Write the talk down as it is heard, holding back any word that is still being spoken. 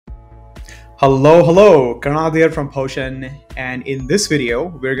Hello, Karnad here from Potion, and in this video,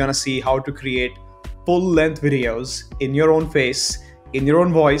 we're gonna see how to create full-length videos in your own face, in your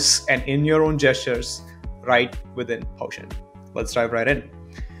own voice, and in your own gestures right within Potion. Let's dive right in.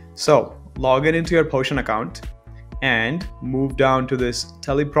 So, log in into your Potion account and move down to this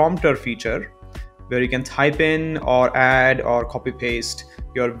teleprompter feature where you can type in or add or copy-paste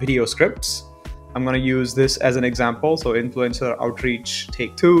your video scripts. I'm going to use this as an example. So Influencer Outreach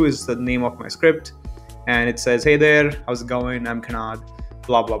Take 2 is the name of my script. And it says, hey there, how's it going? I'm Kanad,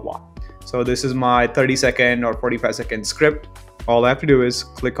 blah, blah, blah. So this is my 30-second or 45-second script. All I have to do is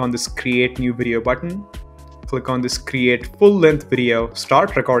click on this Create New Video button, click on this Create Full-Length Video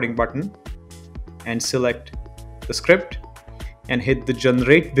Start Recording button, and select the script and hit the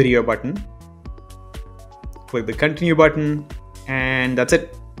Generate Video button. Click the Continue button, and that's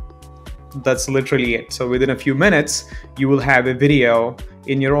it. That's literally it. So within a few minutes, you will have a video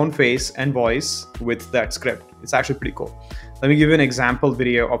in your own face and voice with that script. It's actually pretty cool. Let me give you an example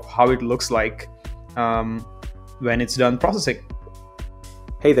video of how it looks like when it's done processing.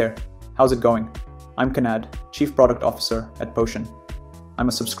 Hey there, how's it going? I'm Kanad, Chief Product Officer at Potion. I'm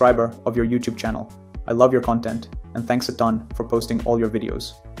a subscriber of your YouTube channel. I love your content, and thanks a ton for posting all your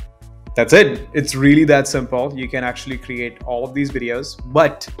videos. That's it. It's really that simple. You can actually create all of these videos,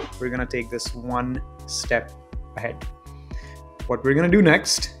 but we're going to take this one step ahead. What we're going to do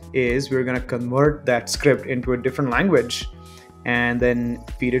next is we're going to convert that script into a different language and then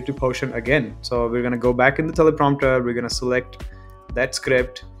feed it to Potion again. So we're going to go back in the teleprompter. We're going to select that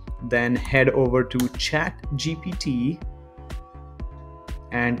script, then head over to ChatGPT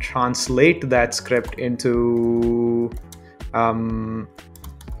and translate that script into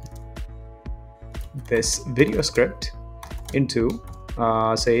this video script into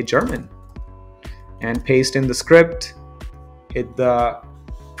say German, and paste in the script, hit the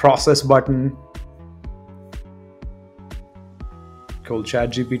process button. Cool,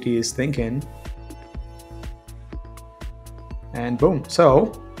 ChatGPT is thinking, and boom.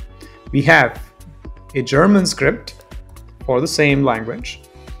 So we have a German script for the same language,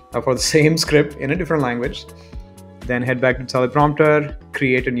 for the same script in a different language. Then head back to teleprompter,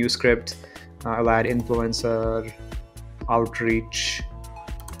 create a new script. I'll add Influencer Outreach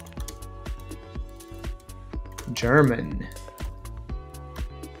German.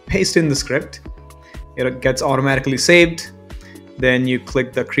 Paste in the script. It gets automatically saved. Then you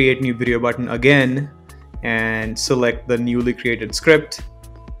click the Create New Video button again and select the newly created script.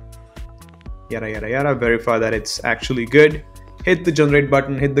 Yada, yada, yada. Verify that it's actually good. Hit the Generate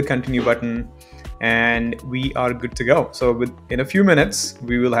button, hit the Continue button, and we are good to go. So in a few minutes,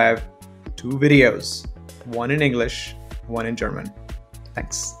 we will have 2 videos, one in English, one in German.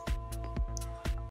 Thanks.